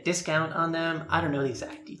can get a discount on them. I don't know the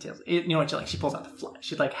exact details. You know what? She pulls out the flyer.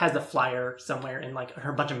 She has the flyer somewhere in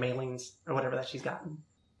her bunch of mailings or whatever that she's gotten.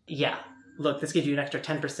 Yeah. Look, this gives you an extra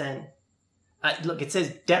 10%. Look, it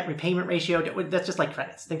says debt repayment ratio. That's just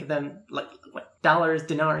credits. Think of them dollars,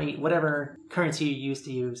 denarii, whatever currency you used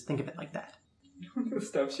to use. Think of it like that. The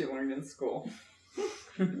stuff she learned in school.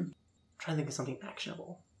 Trying to think of something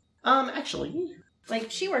actionable. Actually,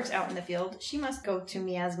 she works out in the field. She must go to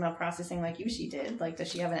miasma processing like she did. Does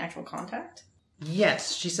she have an actual contact?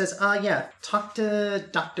 Yes, she says, yeah, talk to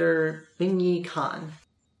Dr. Bingyi Khan.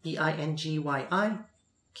 Bingyi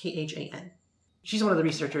Khan. She's one of the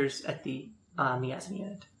researchers at the miasma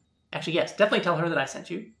unit. Actually, yes, definitely tell her that I sent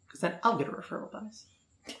you, because then I'll get a referral bonus.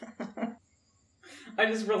 I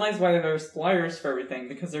just realized why there's wires for everything,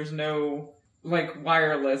 because there's no,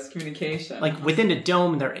 wireless communication. Within the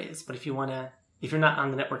dome there is, but if you're not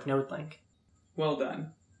on the network node link. Well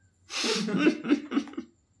done.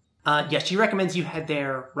 Yes, she recommends you head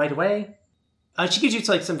there right away. She gives you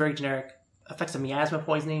some very generic effects of miasma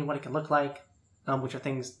poisoning, what it can look like, which are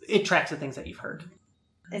things, it tracks the things that you've heard.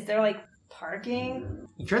 Is there, parking?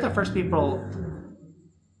 You're the first people...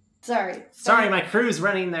 Sorry, my crew's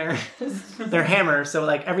running their hammer, so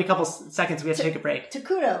every couple seconds we have to take a break.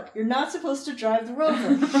 Takuto, you're not supposed to drive the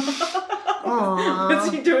rover.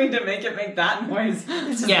 What's he doing to make it make that noise?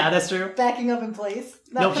 Yeah, that's true. Backing up in place.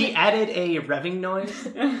 He added a revving noise.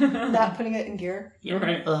 Not putting it in gear. Yeah.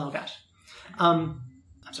 Right. Oh gosh. I'm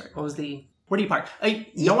sorry. Where do you park?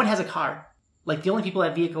 No one has a car. The only people that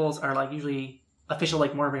have vehicles are usually official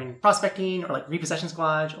Morbin prospecting or repossession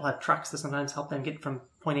squads. Will have trucks that sometimes help them get from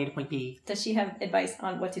point A to point B. Does she have advice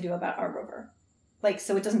on what to do about our rover?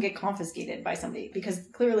 So it doesn't get confiscated by somebody? Because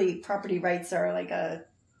clearly property rights are a...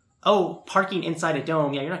 Oh, parking inside a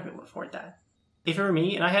dome. Yeah, you're not going to be able to afford that. If it were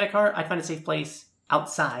me and I had a car, I'd find a safe place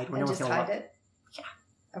outside where no one's going to look. And just hide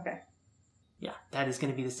it? Yeah. Okay. Yeah, that is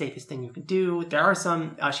going to be the safest thing you can do. There are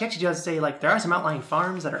some... she actually does say, there are some outlying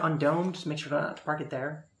farms that are undomed. Just make sure not to park it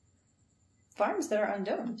there. Farms that are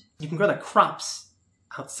undomed? You can grow the crops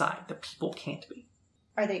outside. The people can't be.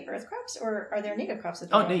 Are they earth crops, or are there native crops?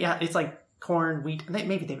 Oh, yeah, it's corn, wheat.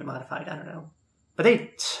 Maybe they've been modified. I don't know. But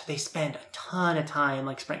they spend a ton of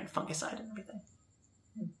time spraying fungicide and everything.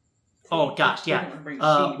 Oh gosh, yeah.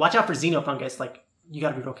 Watch out for xenofungus. You got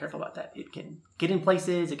to be real careful about that. It can get in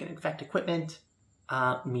places. It can infect equipment.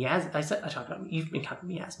 Miasma. I talked about. You've encountered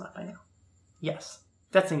miasma by now. Yes,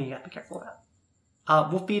 that's something you got to be careful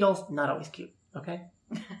about. Wolf beetles, not always cute. Okay.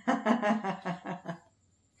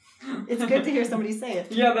 It's good to hear somebody say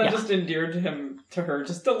it. Yeah, that just endeared him to her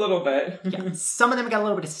just a little bit. Yeah, some of them got a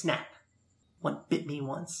little bit of snap. One bit me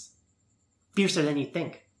once. Fiercer than you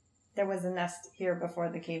think. There was a nest here before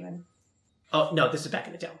the cave-in. Oh, no, this is back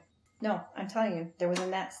in the dome. No, I'm telling you, there was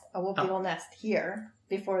a wolf beetle nest here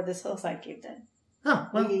before this hillside caved in. Oh,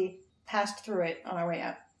 well. We passed through it on our way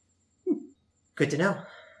out. Good to know.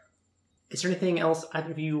 Is there anything else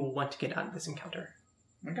either of you want to get out of this encounter?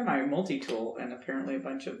 I got my multi-tool and apparently a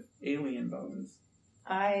bunch of alien bones.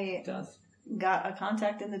 I got a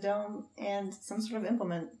contact in the dome and some sort of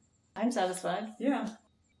implement. I'm satisfied. Yeah.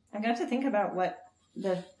 I got to think about what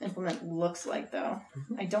the implement looks like, though.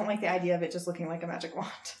 Mm-hmm. I don't like the idea of it just looking like a magic wand.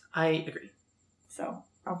 I agree. So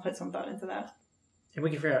I'll put some thought into that. And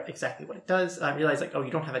we can figure out exactly what it does. I realize,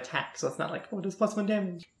 you don't have attack, so it's not it does +1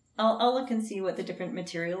 damage. I'll look and see what the different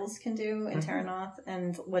materials can do in Terranoth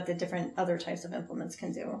and what the different other types of implements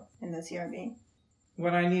can do in the CRB.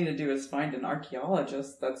 What I need to do is find an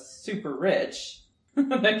archaeologist that's super rich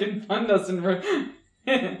that can fund us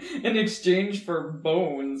in exchange for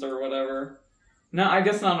bones or whatever. No, I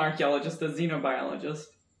guess not an archaeologist, a xenobiologist.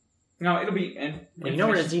 No, it'll be... Well, you know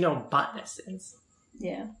where a xenobotanist is.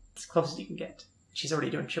 Yeah. It's as close as you can get. She's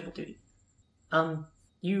already doing triple duty.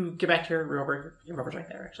 You get back to your rover. Your rover's right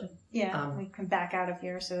there, actually. Yeah, we can back out of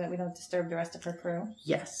here so that we don't disturb the rest of her crew.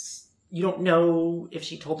 Yes. You don't know if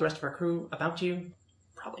she told the rest of her crew about you.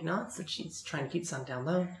 Probably not, since she's trying to keep the sun down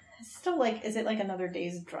low. It's still is it another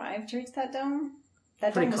day's drive to reach that dome?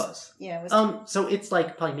 That Pretty dome close. Yeah. It was so it's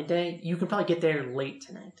probably midday. You can probably get there late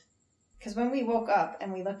tonight. Because when we woke up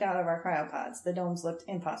and we looked out of our cryopods, the domes looked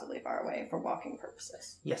impossibly far away for walking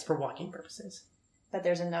purposes. Yes, for walking purposes. But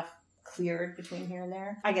there's enough cleared between here and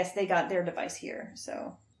there. I guess they got their device here,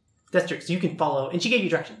 so... That's true. So you can follow... And she gave you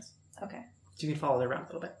directions. Okay. So you can follow around a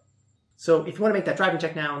little bit. So if you want to make that driving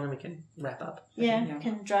check now, and then we can wrap up. Yeah,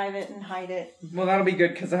 can drive it and hide it. Well, that'll be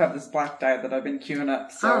good because I have this black dye that I've been queuing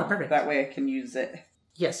up, so perfect. That way I can use it.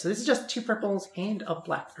 Yes, so this is just 2 purples and a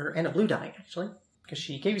black, and a blue dye, actually. Because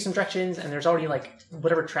she gave you some directions, and there's already,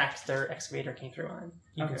 whatever tracks their excavator came through on.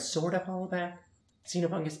 You can sort of follow back.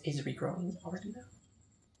 Xenofungus is regrowing already, though.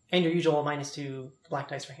 And your usual -2 black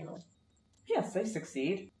dice for handling. Yes, they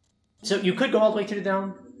succeed. So you could go all the way through the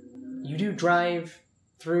dome. You do drive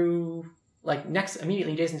through,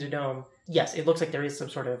 immediately adjacent to the dome. Yes, it looks like there is some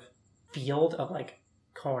sort of field of,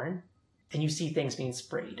 corn. And you see things being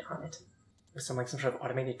sprayed on it. With some sort of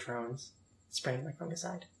automated drones spraying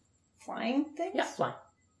fungicide. Flying things? Yeah, flying.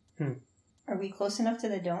 Are we close enough to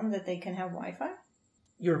the dome that they can have Wi-Fi?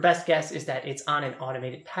 Your best guess is that it's on an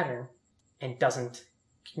automated pattern and doesn't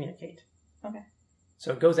communicate. Okay.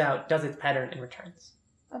 So it goes out, does its pattern, and returns.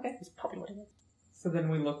 Okay. That's probably what it is. So then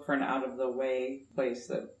we look for an out-of-the-way place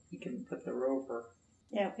that we can put the rover.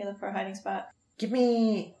 Yeah, we look for a hiding spot. Give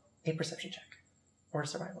me a perception check or a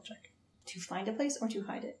survival check. To find a place or to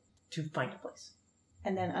hide it? To find a place.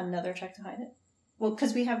 And then another check to hide it? Well,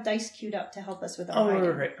 because we have dice queued up to help us with our Oh,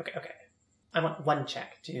 hiding. right. Okay. I want one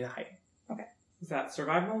check to do the hiding. Okay. Is that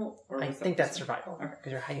survival? Or I think that's survival. Okay.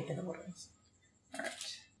 Because you're hiding in the wilderness. Alright.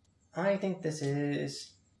 I think this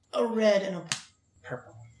is a red and a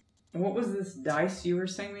purple. What was this dice you were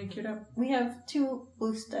saying we queued up? We have 2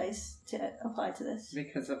 boost dice to apply to this.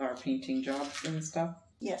 Because of our painting jobs and stuff?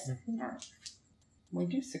 Yes. Alright. We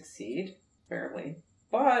do succeed, barely.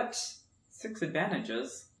 But 6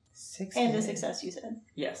 advantages. 6 And a success, you said.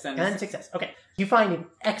 Yes, And success. Okay. You find an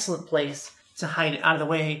excellent place to hide it out of the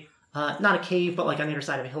way. Not a cave, but like on the other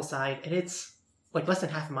side of a hillside. And it's like less than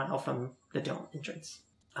half a mile from the dome entrance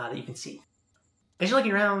that you can see. As you're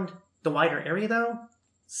looking around the wider area, though,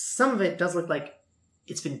 some of it does look like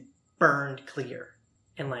it's been burned clear.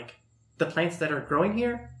 And like the plants that are growing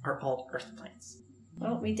here are all earth plants.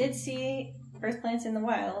 Well, we did see earth plants in the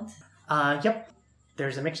wild. Yep.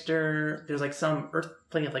 There's a mixture. There's like some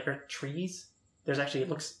plenty of like earth trees. There's actually, it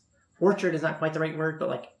looks, orchard is not quite the right word, but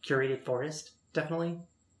like curated forest, definitely,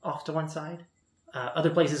 off to one side. Other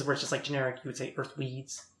places where it's just like generic, you would say earth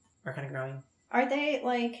weeds are kind of growing. Are they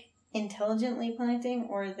like intelligently planting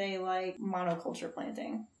or are they like monoculture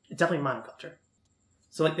planting? It's definitely monoculture.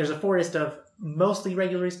 So like there's a forest of mostly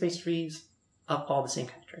regularly spaced trees of all the same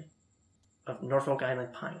kind of tree. Of Norfolk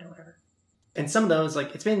Island pine or whatever. And some of those,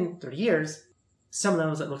 like it's been 30 years, some of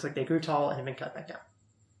those it looks like they grew tall and have been cut back down.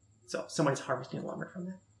 So someone's harvesting lumber from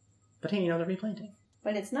that. But hey, they're replanting.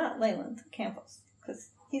 But it's not Leyland Campos because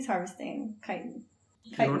he's harvesting chitin.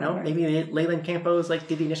 You don't know. Maybe Leyland Campos like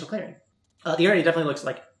did the initial clearing. The area definitely looks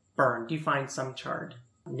like burned. You find some charred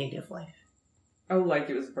native life. Oh, like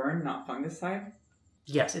it was burned, not fungicide?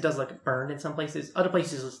 Yes, it does look burned in some places. Other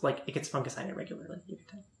places, it's like it gets fungicided regularly. You can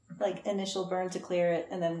tell. Like initial burn to clear it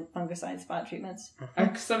and then fungicide spot treatments.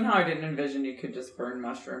 Somehow I didn't envision you could just burn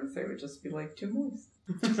mushrooms. They would just be like too moist.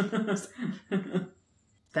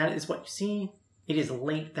 That is what you see. It is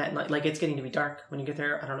late that night. Like it's getting to be dark when you get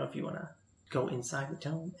there. I don't know if you want to go inside the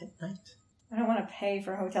dome at night. I don't want to pay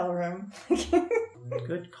for a hotel room.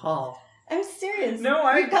 Good call. I'm serious.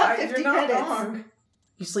 No, We've got 50 you're not credits. wrong.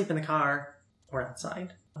 You sleep in the car or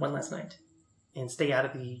outside one last night and stay out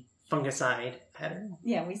of the fungicide pattern.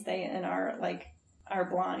 Yeah, we stay in our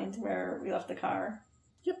blind where we left the car.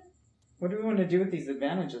 Yep. What do we want to do with these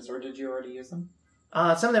advantages, or did you already use them?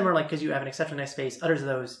 Some of them are like because you have an exceptionally nice space. Others of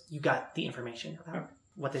those, you got the information about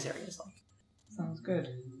what this area is like. Sounds good.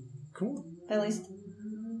 Cool. At least.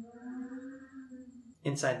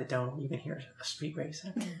 Inside the dome, you can hear a street race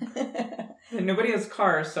happening. And nobody has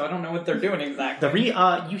cars, so I don't know what they're doing exactly.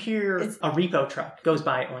 You hear a repo truck goes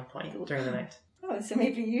by at one point during the night. Oh, so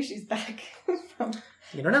maybe Yushi's back from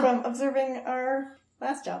You don't know. from observing our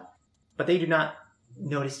last job. But they do not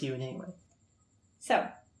notice you in any way. So,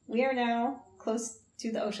 we are now close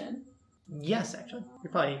to the ocean. Yes, actually.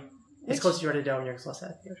 You're probably as close as you are to the dome, you're as close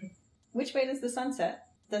as the ocean. Which way does the sun set?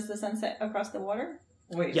 Does the sun set across the water?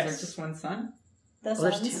 Wait, Yes. is there just one sun? The Well,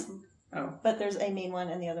 there's suns. two. Oh, But there's a main one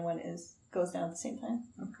and the other one goes down at the same time.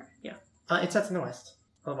 okay. It sets in the west.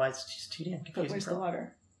 Otherwise, it's just too damn But confusing. where's the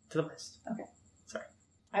water? To the west. Okay. Sorry.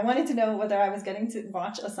 I wanted to know whether I was getting to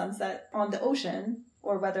watch a sunset on the ocean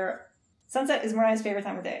or whether sunset is Mariah's favorite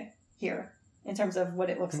time of day here in terms of what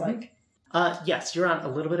it looks like. Yes, you're on a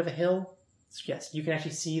little bit of a hill. So yes, you can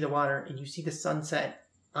actually see the water and you see the sunset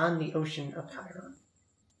on the ocean of Chiron.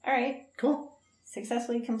 All right. Cool.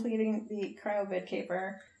 Successfully completing the Cryopod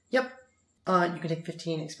caper. Yep. You can take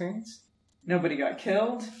 15 experience. Nobody got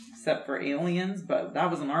killed, except for aliens, but that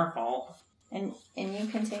wasn't our fault. And you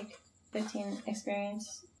can take 15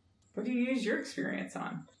 experience. What do you use your experience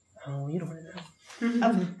on? Oh, you don't want to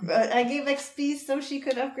know. I gave XP so she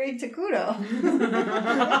could upgrade to Kudo.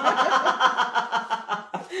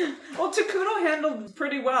 Well, Takudo handled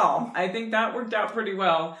pretty well. I think that worked out pretty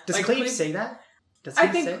well. Does Like, Cleve say that? Does I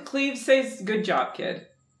he think say? Cleve says, "Good job, kid."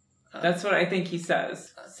 That's what I think he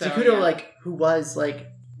says. So, Takudo, yeah. who was,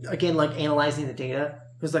 again, analyzing the data,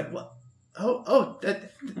 was like, what?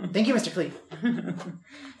 Thank you, Mr. Cleve.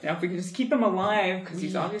 Now, if we can just keep him alive, because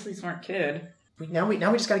he's obviously a smart kid. Now we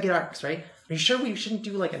just gotta get arcs, right? Are you sure we shouldn't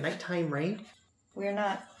do, a nighttime raid? We're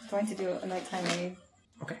not going to do a nighttime raid.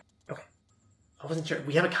 Okay. I wasn't sure.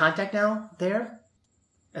 We have a contact now there.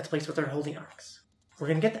 That's the place where they're holding arcs. We're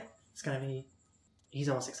gonna get that. It's gonna be... He's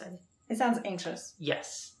almost excited. It sounds anxious.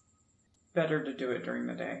 Yes. Better to do it during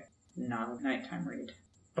the day, not a nighttime read.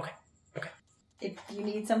 Okay. If you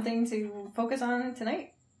need something to focus on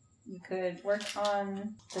tonight, you could work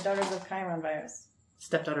on the Daughters of Chiron virus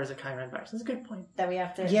Stepdaughters of Chiron virus. That's a good point. that we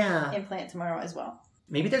have to Yeah. implant tomorrow as well.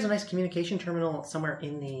 Maybe there's a nice communication terminal somewhere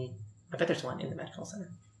in the... I bet there's one in the medical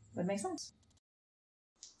center. Would make sense.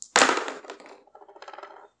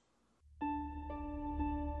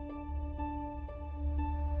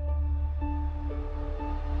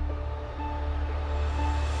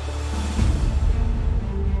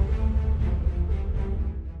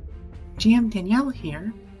 GM Danielle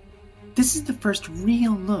here. This is the first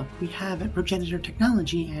real look we have at progenitor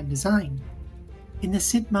technology and design. In the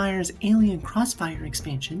Sid Meier's Alien Crossfire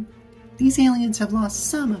expansion, these aliens have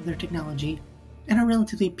lost some of their technology and are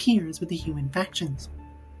relatively peers with the human factions.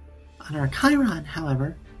 On our Chiron,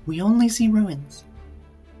 however, we only see ruins.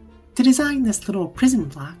 To design this little prison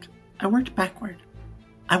block, I worked backward.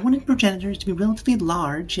 I wanted progenitors to be relatively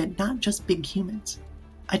large, yet not just big humans.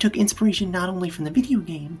 I took inspiration not only from the video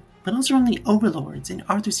game, but also from the overlords in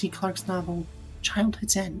Arthur C. Clarke's novel,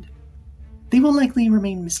 Childhood's End. They will likely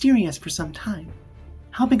remain mysterious for some time.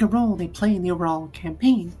 How big a role they play in the overall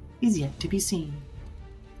campaign is yet to be seen.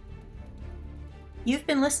 You've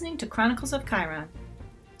been listening to Chronicles of Chiron,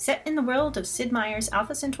 set in the world of Sid Meier's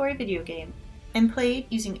Alpha Centauri video game, and played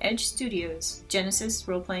using Edge Studios' Genesis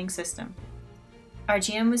role-playing system. Our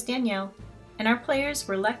GM was Danielle, and our players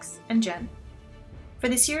were Lex and Jen. For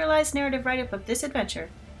the serialized narrative write-up of this adventure,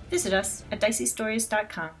 visit us at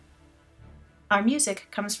diceystories.com. Our music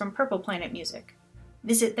comes from Purple Planet Music.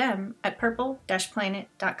 Visit them at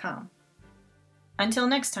purple-planet.com. Until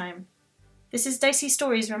next time, this is Dicey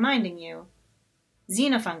Stories reminding you,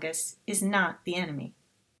 Xenofungus is not the enemy.